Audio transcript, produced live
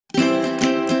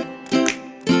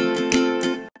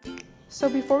So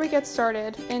before we get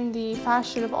started, in the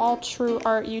fashion of all true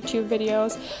art YouTube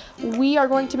videos, we are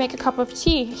going to make a cup of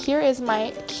tea. Here is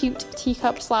my cute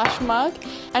teacup / mug,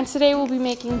 and today we'll be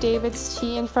making David's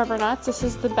tea in Forever Nuts. This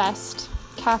is the best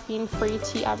caffeine-free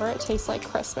tea ever. It tastes like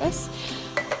Christmas.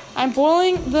 I'm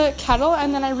boiling the kettle,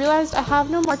 and then I realized I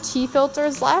have no more tea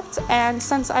filters left, and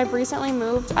since I've recently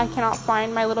moved, I cannot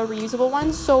find my little reusable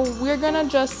ones, so we're gonna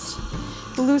just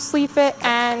loose leaf it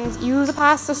and use a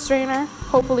pasta strainer,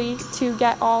 hopefully, to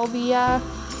get all the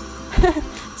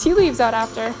tea leaves out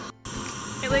after.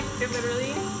 It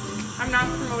literally, I'm not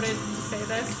promoted to say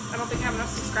this. I don't think I have enough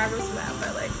subscribers for that,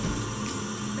 but it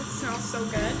smells so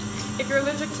good. If you're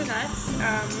allergic to nuts,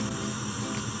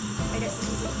 I guess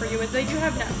this isn't for you. They do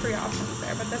have nut-free options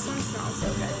there, but this one smells so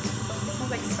good. It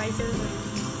smells like spices, and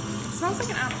it smells like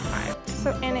an apple pie.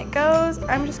 So in it goes.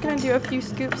 I'm just gonna do a few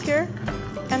scoops here,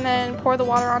 and then pour the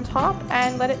water on top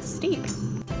and let it steep.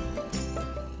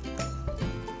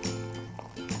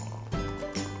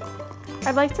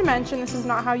 I'd like to mention this is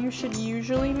not how you should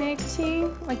usually make tea.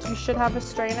 You should have a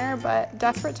strainer, but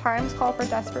desperate times call for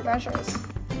desperate measures.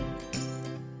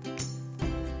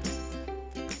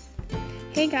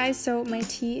 Hey guys, so my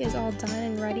tea is all done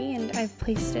and ready, and I've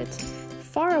placed it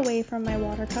far away from my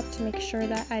water cup to make sure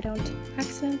that I don't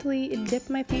accidentally dip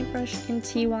my paintbrush in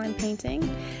tea while I'm painting.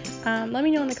 Let me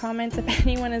know in the comments if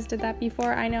anyone has did that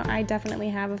before. I know I definitely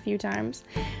have a few times.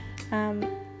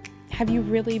 Have you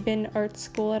really been art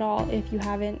school at all if you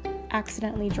haven't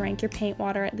accidentally drank your paint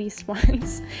water at least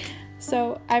once?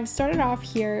 So I've started off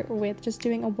here with just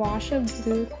doing a wash of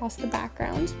blue across the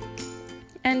background.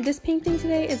 And this painting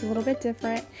today is a little bit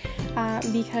different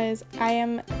because I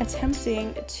am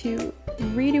attempting to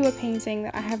redo a painting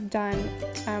that I have done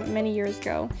many years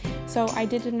ago. So I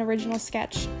did an original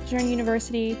sketch during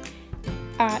university.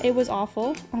 It was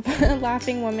awful, of a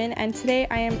laughing woman, and today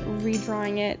I am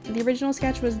redrawing it. The original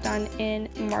sketch was done in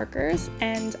markers,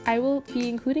 and I will be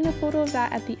including a photo of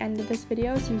that at the end of this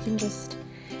video so you can just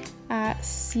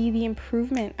see the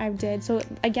improvement I did. So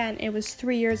again, it was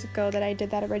 3 years ago that I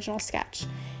did that original sketch,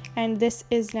 and this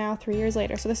is now 3 years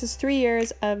later. So this is 3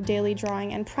 years of daily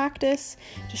drawing and practice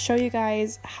to show you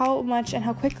guys how much and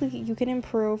how quickly you can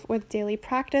improve with daily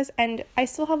practice. And I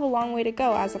still have a long way to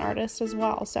go as an artist as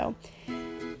well, so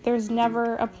there's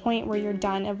never a point where you're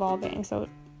done evolving. So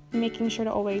making sure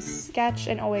to always sketch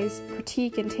and always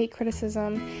critique and take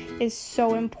criticism is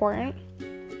so important.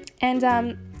 And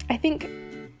I think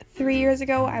 3 years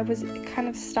ago I was kind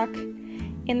of stuck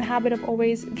in the habit of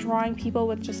always drawing people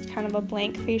with just kind of a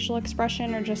blank facial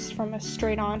expression or just from a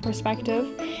straight on perspective,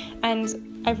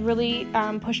 and I've really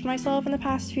pushed myself in the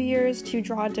past few years to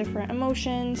draw different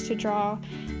emotions, to draw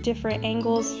different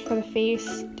angles for the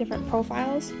face, different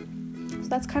profiles. So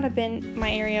that's kind of been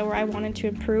my area where I wanted to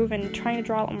improve, and trying to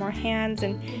draw a lot more hands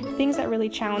and things that really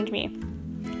challenge me.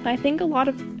 But I think a lot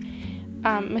of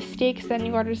mistakes that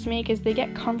new artists make is they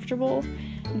get comfortable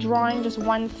drawing just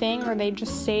one thing, or they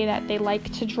just say that they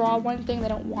like to draw one thing, they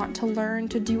don't want to learn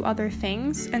to do other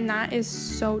things, and that is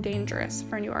so dangerous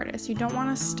for a new artist. You don't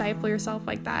want to stifle yourself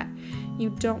like that. You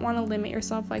don't want to limit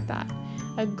yourself like that.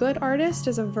 A good artist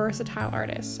is a versatile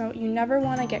artist, so you never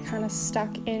want to get kind of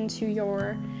stuck into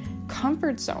your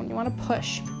comfort zone. You want to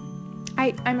push.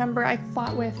 I remember I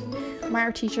fought with my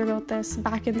art teacher about this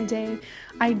back in the day.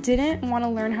 I didn't want to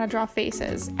learn how to draw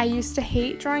faces. I used to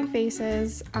hate drawing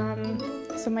faces.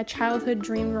 So my childhood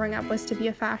dream growing up was to be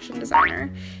a fashion designer,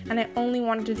 and I only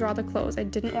wanted to draw the clothes. I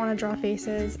didn't want to draw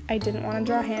faces. I didn't want to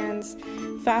draw hands.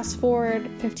 Fast forward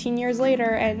 15 years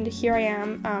later, and here I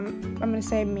am. I'm going to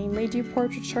say I mainly do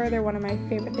portraiture. They're one of my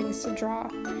favorite things to draw.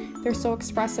 They're so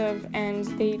expressive and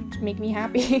they make me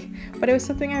happy, but it was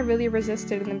something I really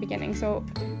resisted in the beginning. So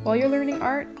while you're learning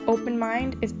art, open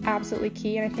mind is absolutely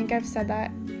key, and I think I've said that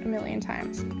a million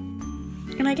times.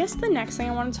 And I guess the next thing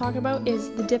I want to talk about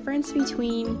is the difference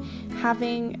between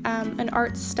having an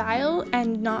art style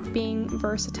and not being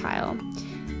versatile.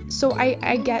 So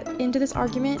I get into this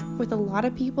argument with a lot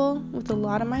of people, with a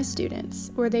lot of my students,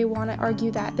 where they want to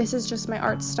argue that this is just my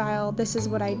art style, this is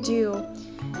what I do.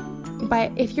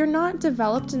 But if you're not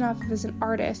developed enough as an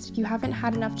artist, if you haven't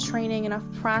had enough training, enough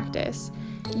practice,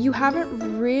 you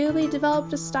haven't really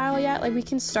developed a style yet. We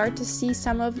can start to see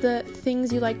some of the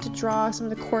things you like to draw, some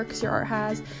of the quirks your art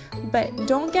has, but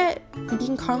don't get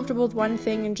being comfortable with one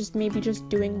thing and just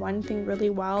doing one thing really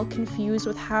well confused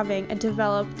with having a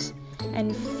developed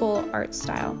and full art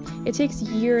style. It takes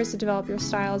years to develop your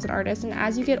style as an artist, and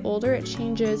as you get older, it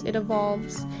changes, it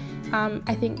evolves.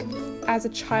 I think as a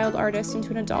child artist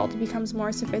into an adult, it becomes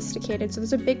more sophisticated, so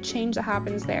there's a big change that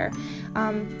happens there.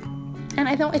 And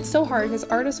I know it's so hard because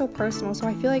art is so personal, so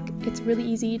I feel like it's really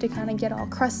easy to kind of get all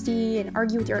crusty and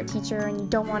argue with your art teacher and you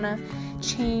don't want to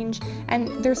change. And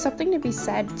there's something to be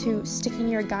said to sticking to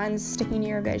your guns, sticking to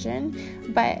your vision,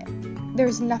 but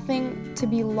there's nothing to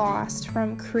be lost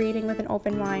from creating with an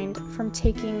open mind, from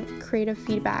taking creative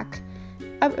feedback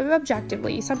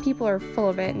objectively. Some people are full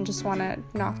of it and just want to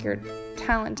knock your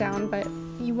talent down, but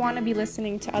you want to be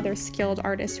listening to other skilled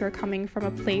artists who are coming from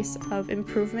a place of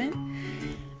improvement.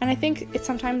 And I think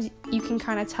sometimes you can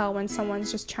kind of tell when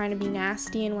someone's just trying to be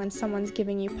nasty and when someone's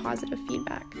giving you positive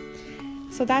feedback.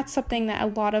 So that's something that a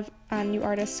lot of new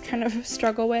artists kind of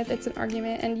struggle with. It's an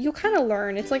argument, and you'll kind of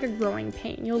learn. It's like a growing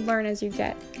pain. You'll learn as you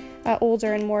get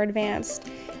older and more advanced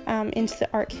into the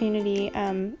art community,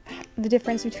 the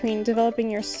difference between developing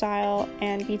your style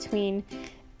and between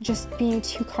just being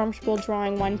too comfortable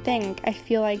drawing one thing. I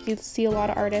feel like you see a lot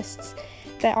of artists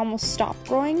that almost stop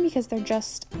growing because they're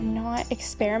just not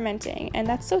experimenting, and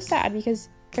that's so sad because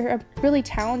they're really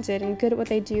talented and good at what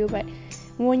they do, but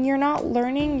when you're not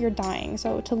learning, you're dying.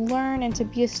 So to learn and to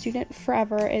be a student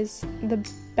forever is the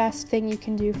best thing you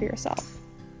can do for yourself.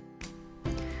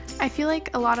 I feel like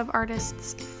a lot of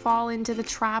artists fall into the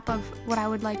trap of what I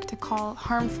would like to call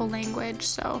harmful language.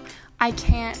 So I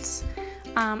can't,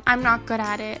 I'm not good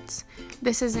at it,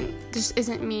 this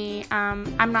isn't me,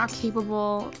 I'm not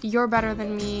capable, you're better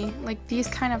than me. Like these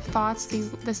kind of thoughts,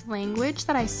 this language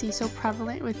that I see so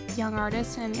prevalent with young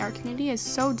artists and in the art community is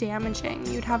so damaging.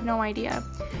 You'd have no idea.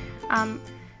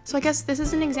 So I guess this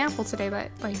is an example today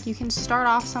that like you can start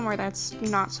off somewhere that's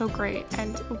not so great,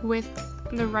 and with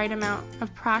the right amount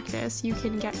of practice you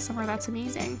can get somewhere that's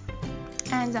amazing.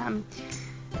 And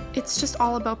it's just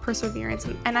all about perseverance.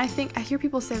 And I think I hear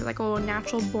people say like, oh,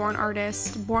 natural born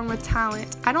artist, born with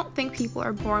talent. I don't think people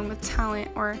are born with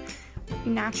talent or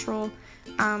natural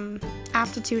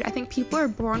aptitude. I think people are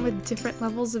born with different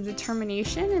levels of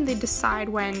determination, and they decide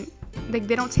when, like,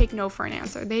 they don't take no for an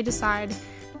answer. They decide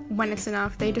when it's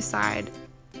enough. They decide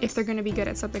if they're going to be good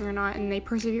at something or not, and they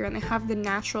persevere, and they have the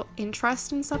natural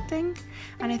interest in something.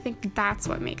 And I think that's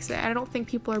what makes it. I don't think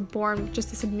people are born with just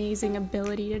this amazing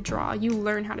ability to draw. You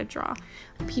learn how to draw.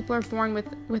 People are born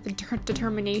with a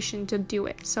determination to do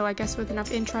it. So I guess with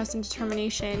enough interest and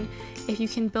determination, if you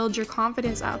can build your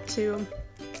confidence up to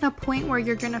a point where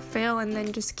you're going to fail and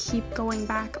then just keep going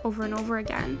back over and over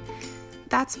again,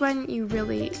 that's when you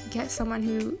really get someone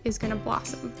who is going to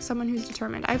blossom, someone who's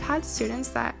determined. I've had students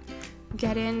that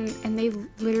get in and they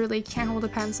literally can't hold a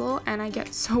pencil, and I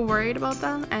get so worried about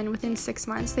them, and within 6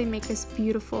 months they make this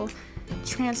beautiful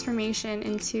transformation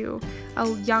into a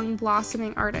young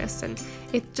blossoming artist. And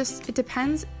it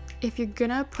depends if you're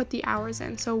gonna put the hours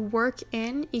in. So work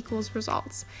in equals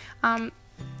results.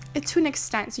 To an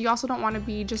extent. So you also don't want to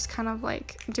be just kind of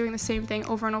like doing the same thing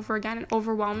over and over again and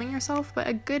overwhelming yourself, but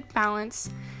a good balance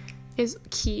is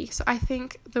key. So I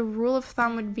think the rule of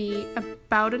thumb would be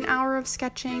about an hour of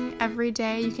sketching every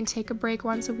day. You can take a break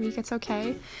once a week, it's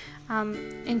okay.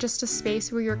 In just a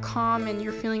space where you're calm and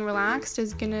you're feeling relaxed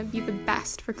is gonna be the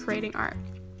best for creating art.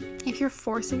 If you're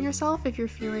forcing yourself, if you're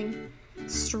feeling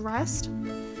stressed,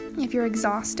 if you're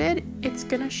exhausted, it's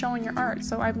gonna show in your art.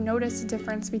 So I've noticed a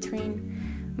difference between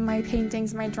my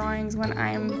paintings, my drawings, when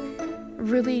I'm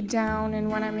really down and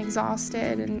when I'm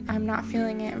exhausted and I'm not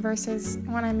feeling it, versus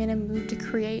when I'm in a mood to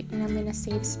create and I'm in a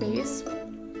safe space.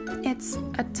 It's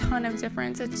a ton of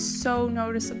difference. It's so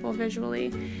noticeable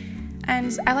visually.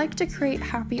 And I like to create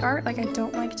happy art. Like, I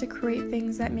don't like to create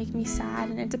things that make me sad,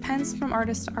 and it depends from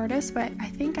artist to artist, but I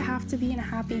think I have to be in a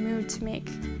happy mood to make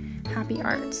happy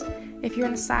art. If you're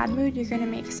in a sad mood, you're going to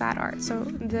make sad art. So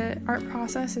the art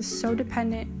process is so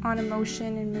dependent on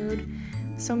emotion and mood.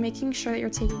 So making sure that you're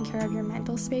taking care of your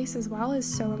mental space as well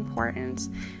is so important.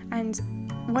 And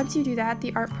once you do that,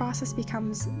 the art process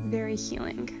becomes very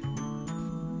healing.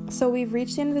 So we've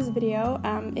reached the end of this video.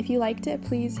 If you liked it,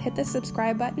 please hit the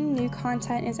subscribe button. New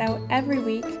content is out every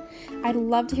week. I'd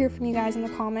love to hear from you guys in the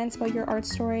comments about your art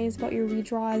stories, about your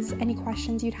redraws, any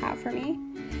questions you'd have for me.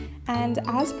 And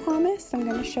as promised, I'm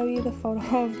going to show you the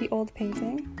photo of the old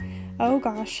painting. Oh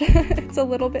gosh, it's a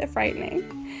little bit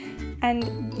frightening.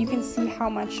 And you can see how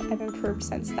much I've improved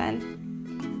since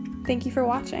then. Thank you for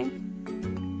watching.